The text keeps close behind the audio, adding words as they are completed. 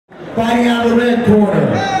Fighting out of the red corner,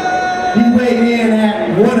 he weighed in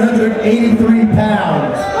at 183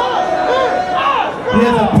 pounds. He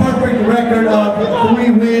has a perfect record of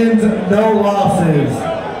 3 wins, no losses.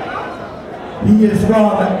 He is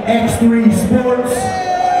from X3 Sports.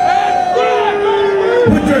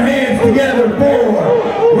 Put your hands together for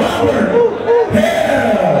Robert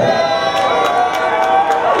Hale.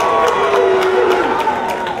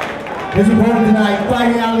 His opponent tonight,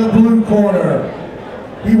 fighting out of the blue corner.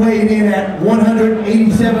 He weighed in at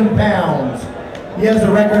 187 pounds. He has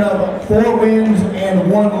a record of 4 wins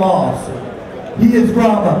and 1 loss. He is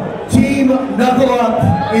from Team Knuckle Up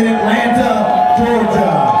in Atlanta,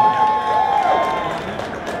 Georgia.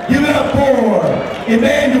 Give it up for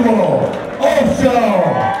Emmanuel Osho.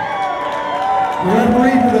 The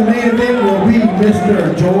referee for the main event will be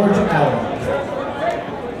Mr. George Allen.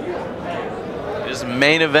 It's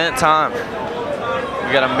main event time.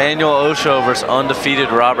 We got Emmanuel Osho versus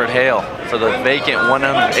undefeated Robert Hale for the vacant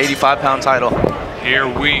 185-pound title. Here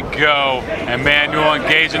we go. Emmanuel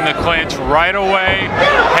engaging the clinch right away.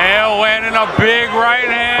 Hale landing a big right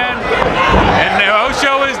hand. And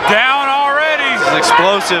Osho is down already. This is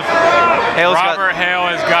explosive. Robert Hale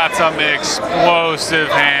has got some explosive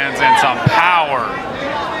hands and some power.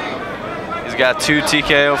 He's got 2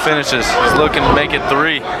 TKO finishes. He's looking to make it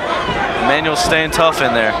 3. Emmanuel's staying tough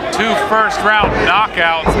in there. 2 first-round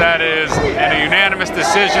knockouts, that is, and a unanimous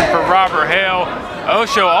decision for Robert Hale.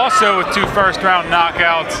 Osho also with 2 first-round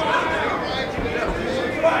knockouts.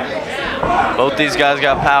 Both these guys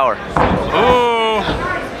got power. Ooh.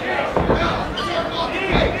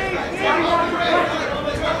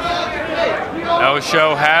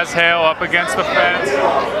 Osho has Hale up against the fence.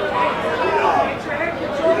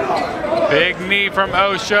 Big knee from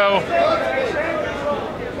Osho.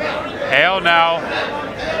 Hale now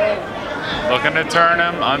looking to turn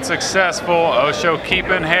him, unsuccessful. Osho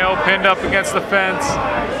keeping Hale pinned up against the fence.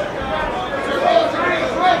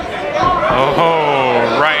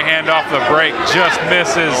 Oh, right hand off the break, just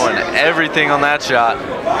misses. Going everything on that shot.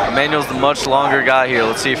 Emmanuel's the much longer guy here.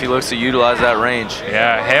 Let's see if he looks to utilize that range.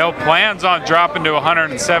 Yeah, Hale plans on dropping to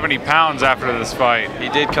 170 pounds after this fight. He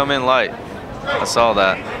did come in light. I saw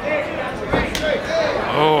that.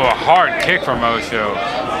 Oh, a hard kick from Osho.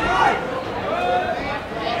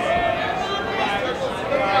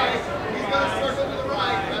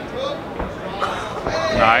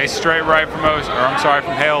 Nice straight right from Osho, or I'm sorry,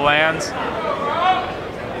 from Hale lands.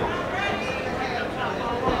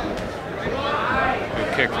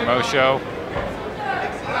 Good kick from Osho.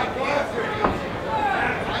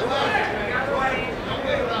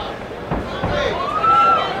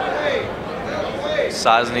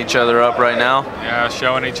 Sizing each other up right now. Yeah,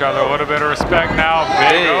 showing each other a little bit of respect now.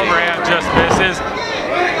 Big overhand, just misses.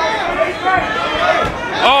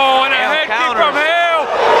 Oh, and a head kick from Hale.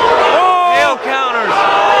 Oh! Hale counters.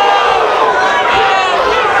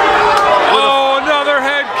 Oh, another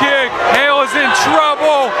head kick. Hale is in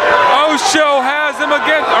trouble. Osho has him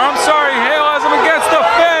against, or I'm sorry, Hale has him against the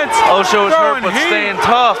fence. Osho is hurt, but staying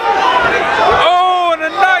tough. Oh, and a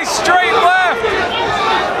nice straight left.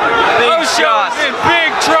 Osho is in big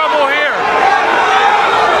trouble here.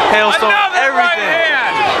 Hale's throwing everything. Right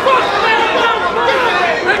hand.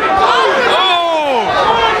 Oh!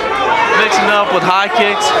 Mixing up with high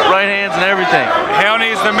kicks, right hands, and everything. Hale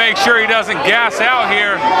needs to make sure he doesn't gas out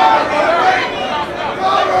here.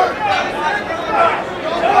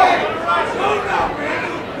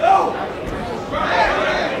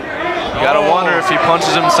 You gotta wonder if he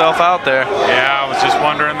punches himself out there. Yeah, I was just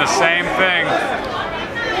wondering the same thing.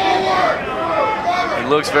 He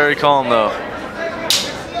looks very calm though.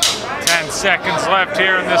 10 seconds left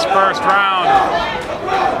here in this first round.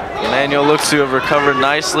 Emmanuel looks to have recovered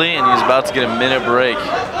nicely, and he's about to get a minute break.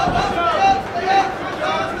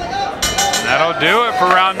 That'll do it for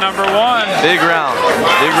round number 1. Big round.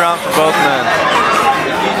 Big round for both men.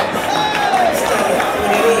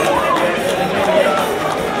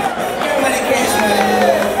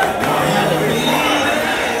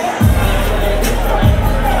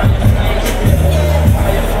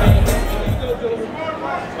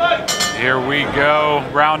 Here we go,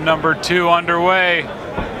 round number 2 underway.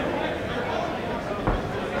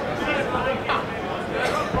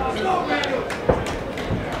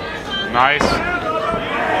 Nice.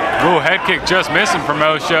 Ooh, head kick just missing from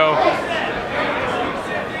Osho.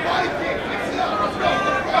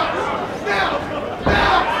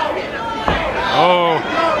 Oh,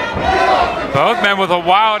 both men with a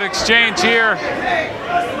wild exchange here.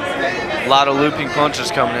 A lot of looping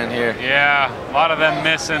punches coming in here. Yeah, a lot of them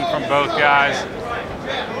missing from both guys.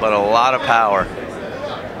 But a lot of power.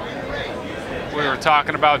 we were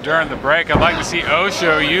talking about during the break. I'd like to see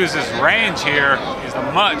Osho use his range here. He's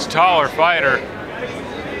a much taller fighter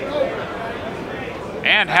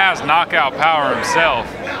and has knockout power himself.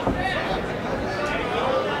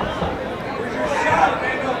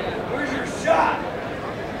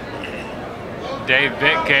 Dave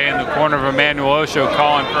Vitke in the corner of Emmanuel Osho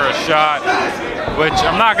calling for a shot, which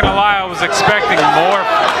I'm not going to lie, I was expecting more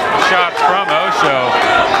shots from Osho.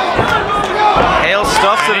 Hale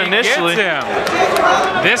stuffs it initially. Gets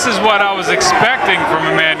him. This is what I was expecting from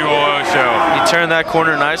Emmanuel Osho. He turned that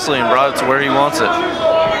corner nicely and brought it to where he wants it.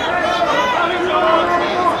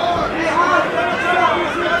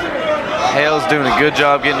 Hale's doing a good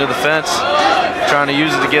job getting to the fence, trying to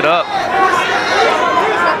use it to get up.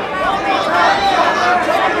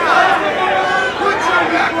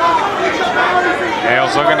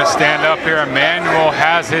 Hale's looking to stand up here. Emmanuel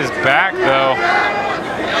has his back, though.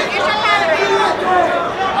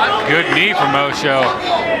 Good knee from Osho.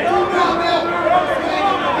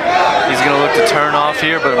 He's going to look to turn off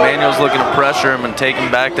here, but Emmanuel's looking to pressure him and take him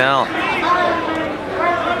back down.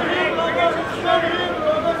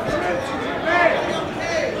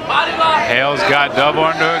 Hale's got double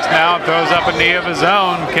underhooks now, throws up a knee of his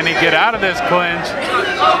own. Can he get out of this clinch?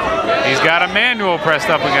 He's got Emmanuel pressed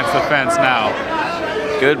up against the fence now.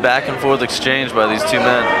 Good back and forth exchange by these two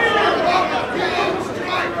men.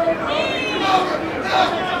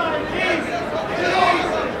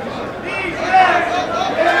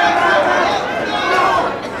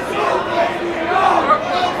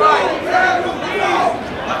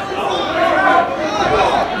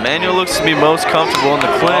 Emmanuel looks to be most comfortable in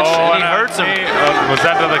the clinch, and he hurts him. Was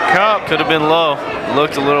that to the cup? Could have been low.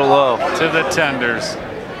 Looked a little low. To the tenders.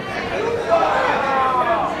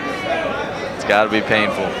 It's got to be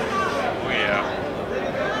painful. Oh,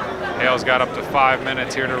 yeah. Hale's got up to 5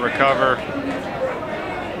 minutes here to recover.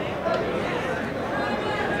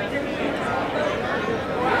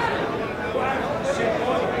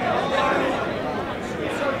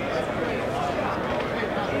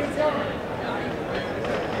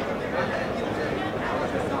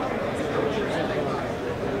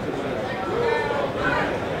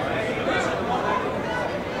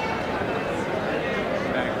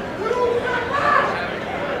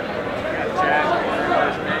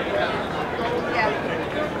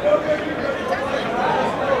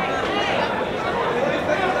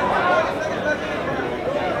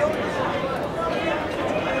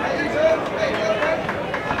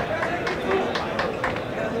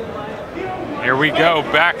 Here we go,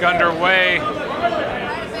 back underway.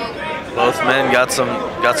 Both men got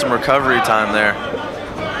some recovery time there.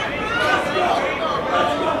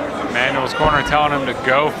 Emmanuel's corner telling him to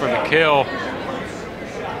go for the kill.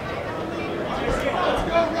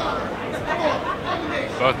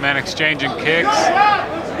 Both men exchanging kicks.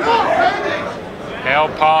 Hale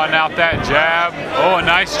pawing out that jab. Oh, a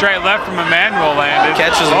nice straight left from Emmanuel landed.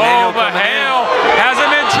 Catches Emmanuel. Oh, but Hale has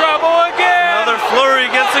him in trouble again. Another flurry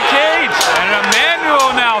against the cage. And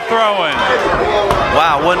Emmanuel now throwing.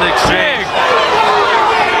 Wow, what an exchange.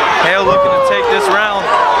 Hale looking to take this round.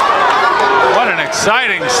 What an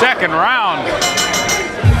exciting second round.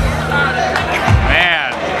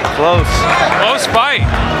 Man. Close. Close fight.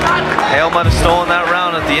 Hale might have stolen that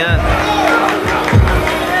round at the end.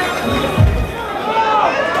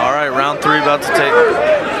 All right, round three about to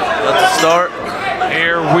start.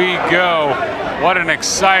 Here we go. What an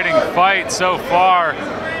exciting fight so far.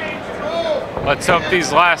 Let's hope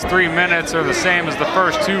these last 3 minutes are the same as the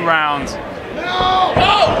first 2 rounds.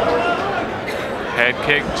 Head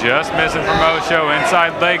kick just missing from Osho.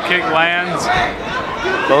 Inside leg kick lands.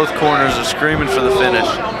 Both corners are screaming for the finish.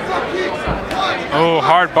 Oh,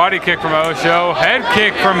 hard body kick from Osho. Head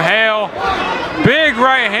kick from Hale. Big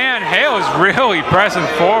right hand. Hale is really pressing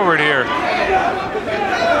forward here.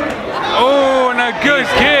 Oh, and a good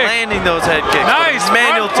kick. Landing those head kicks. Nice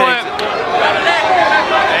Emmanuel takes it.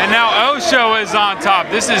 And now Osho is on top.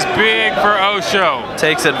 This is big for Osho.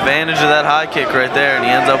 Takes advantage of that high kick right there, and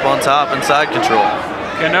he ends up on top in side control.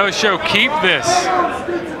 Can Osho keep this?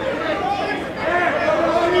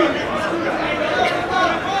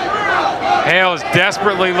 Hale is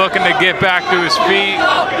desperately looking to get back to his feet.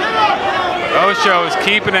 Osho is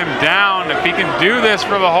keeping him down. If he can do this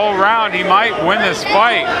for the whole round, he might win this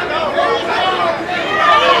fight.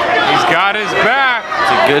 He's got his back.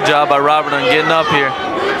 It's a good job by Robert on getting up here.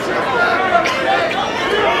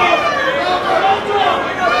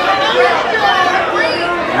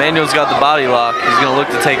 Emmanuel's got the body lock. He's going to look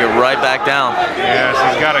to take it right back down. Yes,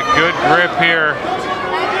 he's got a good grip here.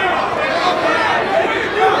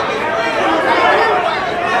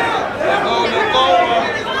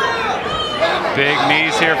 Big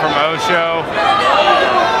knees here from Osho.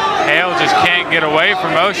 Hale just can't get away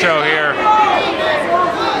from Osho here.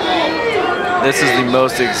 This is the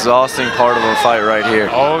most exhausting part of a fight right here.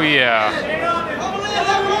 Oh yeah.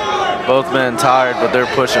 Both men tired, but they're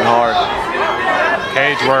pushing hard.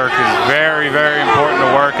 Cage work is very, very important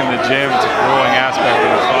to work in the gym. It's a grueling aspect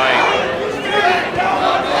of the fight.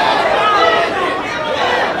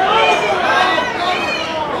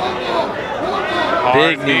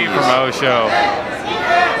 Big Hard knee knees from Osho.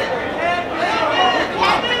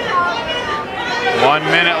 1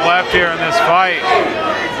 minute left here in this fight.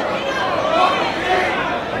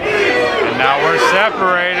 And now we're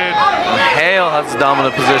separated. Hale has the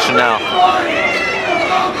dominant position now.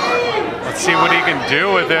 Let's see what he can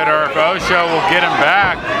do with it, or if Osho will get him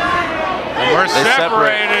back. And we're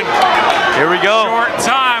separated. Here we go. Short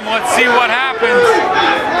time. Let's see what happens.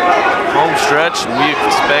 Home stretch, and we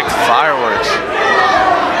expect fireworks.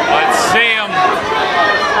 Let's see him.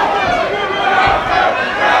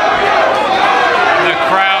 The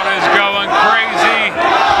crowd is going crazy.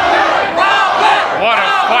 What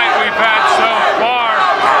a fight we've had so far.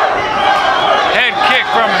 Head kick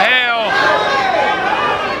from Hale.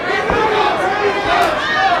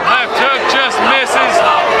 Left hook just misses.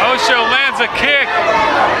 Osho lands a kick.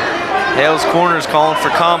 Hale's corner is calling for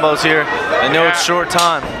combos here. They know it's short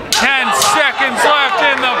time. 10 seconds left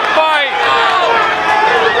in the fight.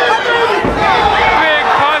 Big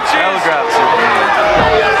punches.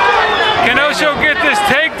 Can Osho get this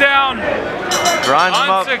takedown? Grinds him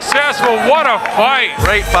up. Unsuccessful. What a fight.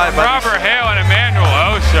 Great fight by Robert Hale and Emmanuel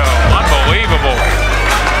Osho. Unbelievable.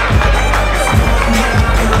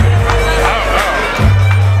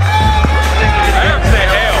 I have to say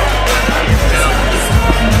Hale.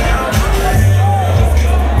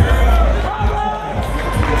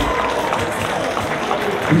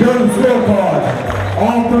 We go to the scorecard.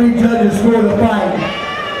 All three judges score the fight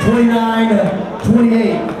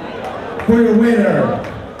 29-28 for your winner,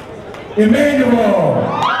 Emmanuel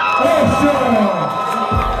Osho.